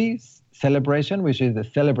Raymi celebration, which is the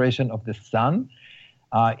celebration of the sun,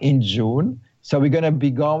 in June. So we're going to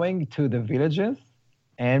be going to the villages,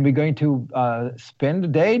 and we're going to spend the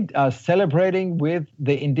day celebrating with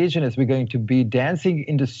the indigenous. We're going to be dancing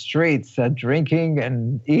in the streets, drinking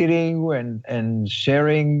and eating and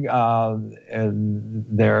sharing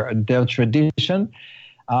their tradition.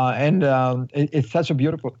 It's such a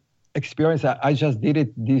beautiful experience. I just did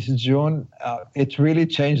it this June. It really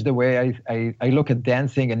changed the way I look at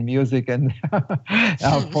dancing and music and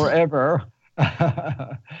forever.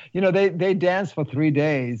 They dance for 3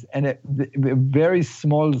 days, and very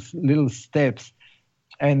small little steps,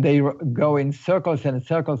 and they go in circles and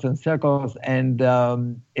circles and circles, and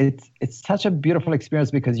it's such a beautiful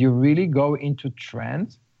experience because you really go into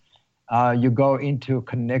trance. You go into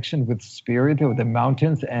connection with spirit of the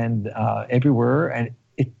mountains and everywhere, and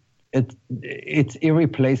it's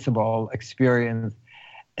irreplaceable experience.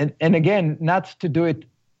 And again, not to do it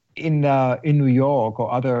in New York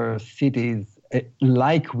or other cities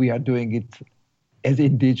like we are doing it as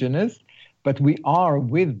indigenous, but we are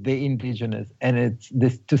with the indigenous, and it's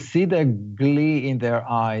this to see the glee in their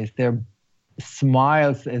eyes, their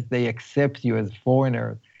smiles as they accept you as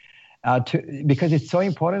foreigners. Because it's so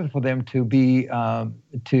important for them to be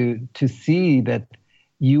to see that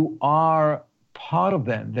you are part of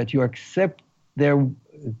them, that you accept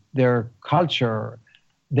their culture.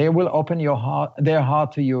 They will open their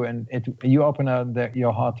heart to you, and you open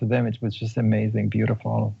your heart to them. It was just amazing,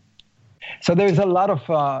 beautiful. So there's a lot of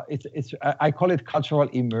I call it cultural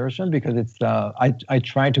immersion, because it's I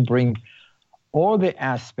try to bring all the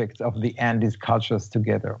aspects of the Andes cultures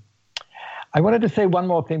together. I wanted to say one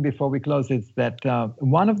more thing before we close. Is that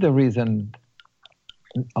one of the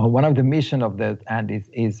mission of the Andes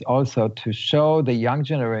is also to show the young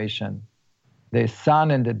generation, the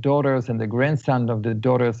son and the daughters and the grandson of the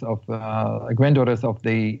granddaughters of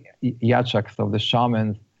the Yachaks, of the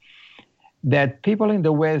shamans, that people in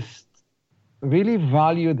the West really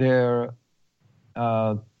value their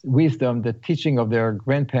wisdom, the teaching of their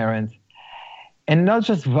grandparents. And not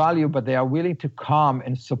just value, but they are willing to come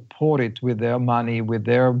and support it with their money, with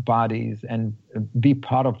their bodies, and be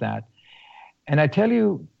part of that. And I tell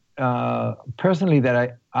you personally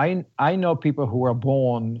that I know people who were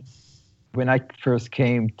born when I first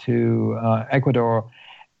came to Ecuador,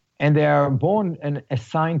 and they are born and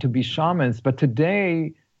assigned to be shamans, but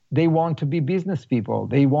today they want to be business people.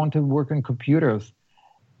 They want to work on computers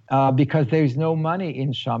because there is no money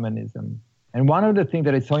in shamanism. And one of the things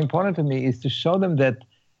that is so important to me is to show them that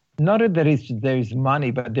not that there is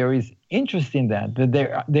money, but there is interest in that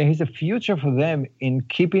there is a future for them in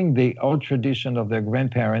keeping the old tradition of their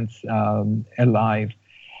grandparents alive.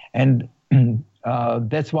 And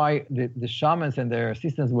that's why the shamans and their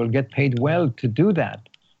assistants will get paid well to do that,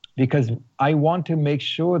 because I want to make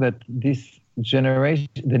sure that this generation,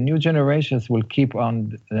 the new generations, will keep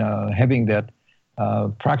on having that,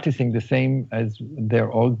 practicing the same as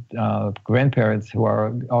their old grandparents, who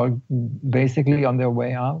are all basically on their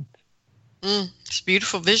way out. It's a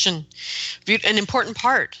beautiful vision, an important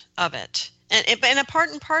part of it, and an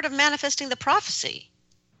important part of manifesting the prophecy.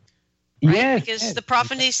 Right? Yes, because yes. The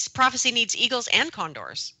prophecy needs eagles and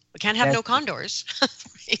condors. We can't have no condors.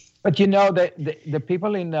 But the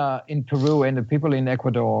people in Peru and the people in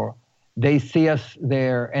Ecuador, they see us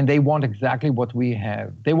there and they want exactly what we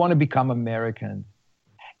have. They want to become Americans.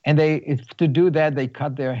 And to do that, they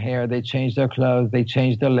cut their hair, they change their clothes, they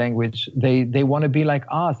change their language. They want to be like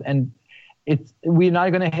us. And we're not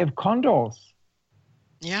going to have condors.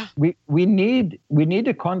 Yeah. We need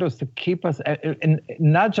the condors to keep us, and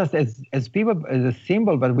not just as people, as a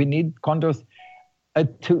symbol, but we need condors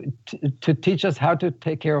to teach us how to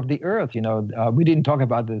take care of the earth. We didn't talk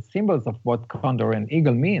about the symbols of what condor and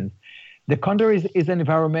eagle means. The condor is an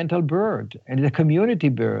environmental bird and a community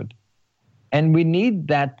bird. And we need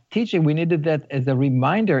that teaching. We needed that as a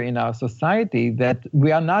reminder in our society that we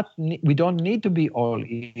don't need to be all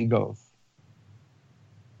eagles.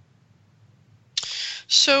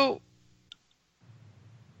 So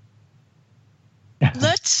I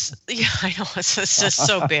know it's just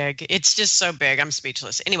so big. It's just so big. I'm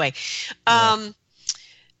speechless. Anyway, I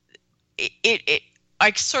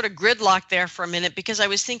sort of gridlocked there for a minute because I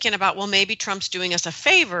was thinking about, well, maybe Trump's doing us a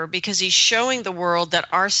favor because he's showing the world that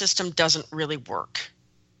our system doesn't really work,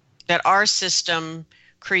 that our system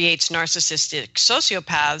creates narcissistic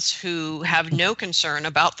sociopaths who have no concern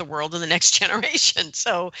about the world in the next generation.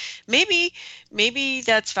 So maybe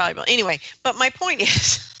that's valuable. Anyway, but my point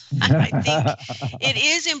is, I think it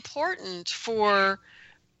is important for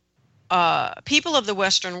people of the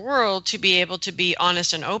Western world to be able to be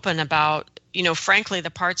honest and open about, frankly,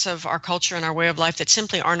 the parts of our culture and our way of life that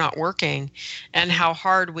simply are not working, and how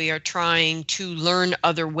hard we are trying to learn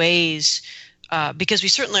other ways, because we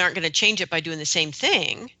certainly aren't going to change it by doing the same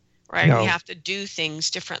thing, right? No. We have to do things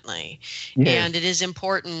differently. Yes. And it is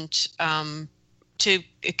important to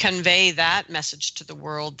convey that message to the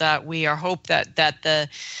world, that we are hope that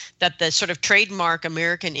the sort of trademark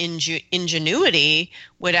American ingenuity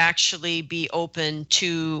would actually be open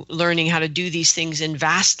to learning how to do these things in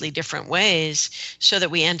vastly different ways, so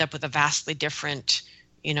that we end up with a vastly different,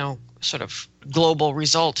 sort of global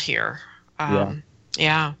result here.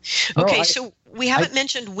 Yeah. Okay, so we haven't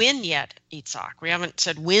mentioned when yet, Itzhak. We haven't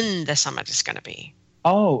said when the summit is going to be.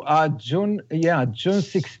 June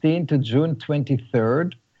 16th to June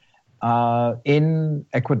 23rd in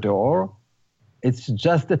Ecuador. It's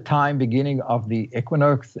just the time beginning of the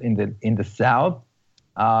equinox in the south,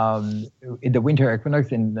 in the winter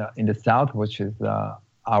equinox in the south, which is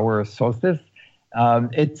our solstice.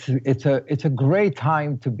 It's a great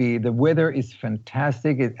time to be. The weather is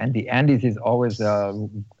fantastic, and the Andes is always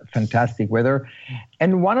fantastic weather.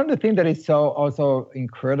 And one of the things that is so also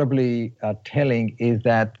incredibly telling is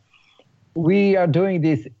that we are doing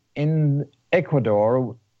this in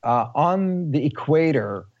Ecuador, on the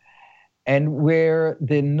equator, and where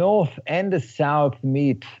the north and the south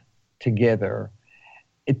meet together.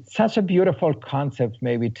 It's such a beautiful concept,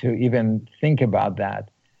 maybe, to even think about that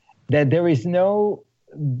there is no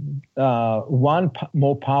one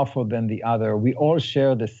more powerful than the other. We all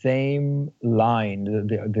share the same line,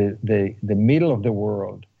 the middle of the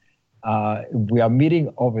world. We are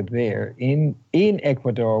meeting over there in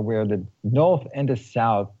Ecuador, where the north and the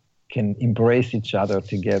south can embrace each other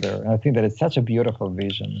together. And I think that it's such a beautiful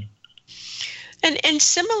vision. And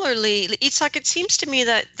similarly, Itzhak, it seems to me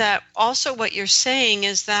that also what you're saying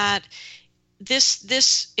is that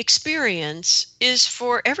this experience is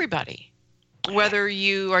for everybody, whether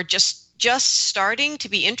you are just starting to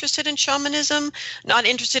be interested in shamanism, not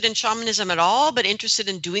interested in shamanism at all, but interested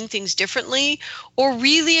in doing things differently, or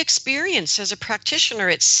really experienced as a practitioner.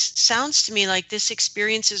 It sounds to me like this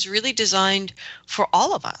experience is really designed for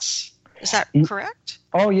all of us. Is that correct?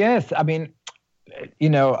 Oh, yes. I mean,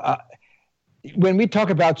 when we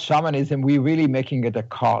talk about shamanism, we're really making it a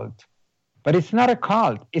cult. But it's not a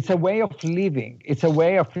cult. It's a way of living. It's a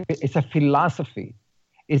philosophy.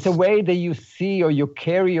 It's a way that you see or you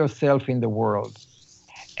carry yourself in the world.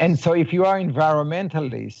 And so if you are an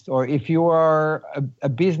environmentalist, or if you are a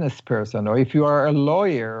business person, or if you are a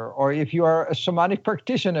lawyer, or if you are a shamanic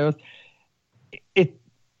practitioner,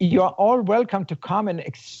 you are all welcome to come and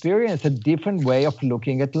experience a different way of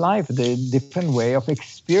looking at life, the different way of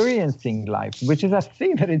experiencing life, which is a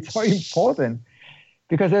thing that is so important.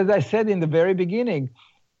 Because as I said in the very beginning,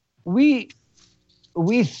 we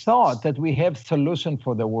thought that we have solution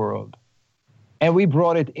for the world, and we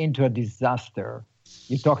brought it into a disaster.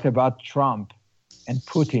 You talked about Trump and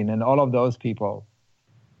Putin and all of those people.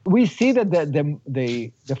 We see that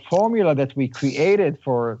the formula that we created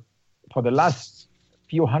for the last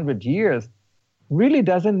few hundred years really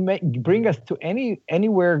doesn't bring us to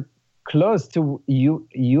anywhere close to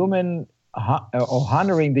human or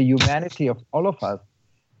honoring the humanity of all of us.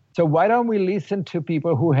 So why don't we listen to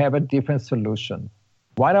people who have a different solution?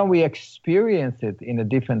 Why don't we experience it in a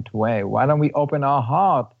different way? Why don't we open our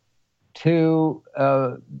heart to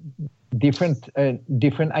different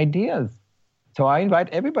ideas? So I invite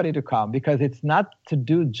everybody to come, because it's not to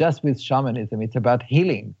do just with shamanism. It's about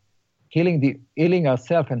healing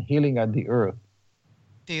ourselves and healing the earth.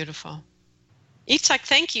 Beautiful. Itzhak,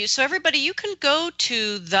 thank you. So everybody, you can go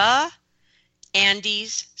to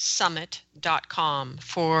theandessummit.com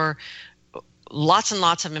for lots and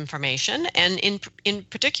lots of information, and in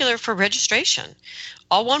particular for registration.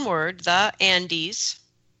 All one word,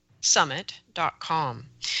 theandessummit.com.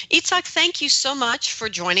 Itzhak, thank you so much for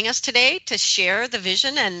joining us today to share the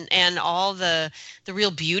vision and all the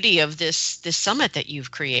real beauty of this summit that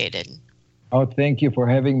you've created. Oh, thank you for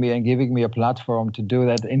having me and giving me a platform to do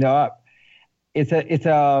that. It's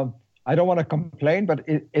a I don't want to complain, but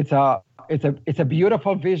it's a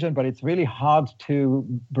beautiful vision, but it's really hard to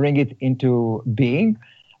bring it into being.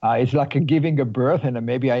 It's like giving a birth, and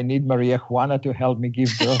maybe I need Maria Juana to help me give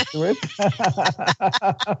birth to it.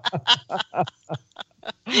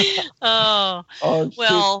 Well.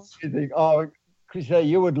 Krista,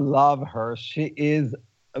 you would love her. She is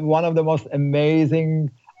one of the most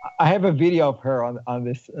amazing. I have a video of her on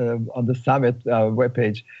the summit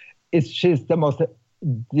webpage. She's the most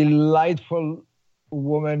delightful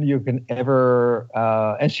woman you can ever,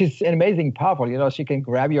 and she's an amazing powerful. She can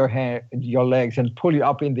grab your legs and pull you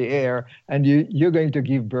up in the air, and you're going to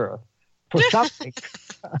give birth for something.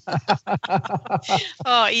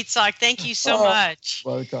 Oh, Itzhak, thank you so much.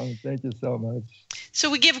 Welcome. Thank you so much. So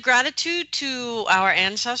we give gratitude to our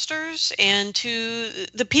ancestors and to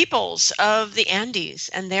the peoples of the Andes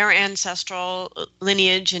and their ancestral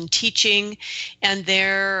lineage and teaching, and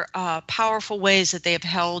their powerful ways that they have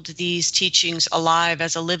held these teachings alive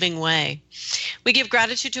as a living way. We give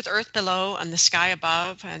gratitude to the earth below and the sky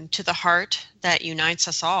above, and to the heart that unites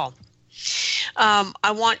us all.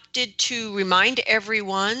 I wanted to remind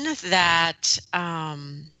everyone that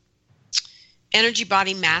Energy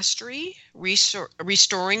Body Mastery,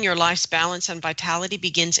 Restoring Your Life's Balance and Vitality,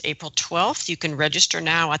 begins April 12th. You can register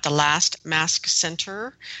now at the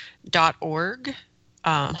lastmaskcenter.org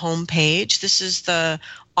homepage. This is the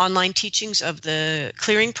online teachings of the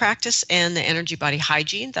clearing practice and the energy body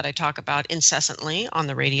hygiene that I talk about incessantly on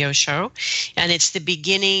the radio show. And it's the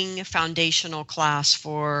beginning foundational class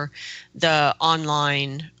for the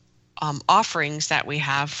online offerings that we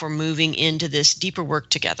have for moving into this deeper work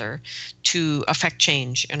together to affect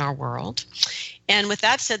change in our world. And with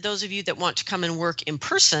that said, those of you that want to come and work in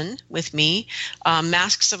person with me,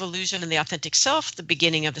 Masks of Illusion and the Authentic Self, the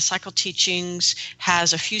beginning of the cycle teachings,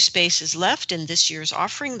 has a few spaces left in this year's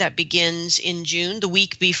offering that begins in June, the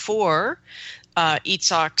week before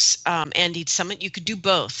EATSOC's and EAT Summit. You could do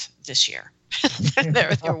both this year.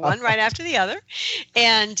 they're one right after the other.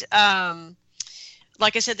 And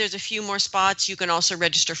like I said, there's a few more spots. You can also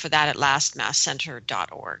register for that at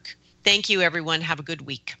lastmasscenter.org. Thank you, everyone. Have a good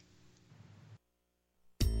week.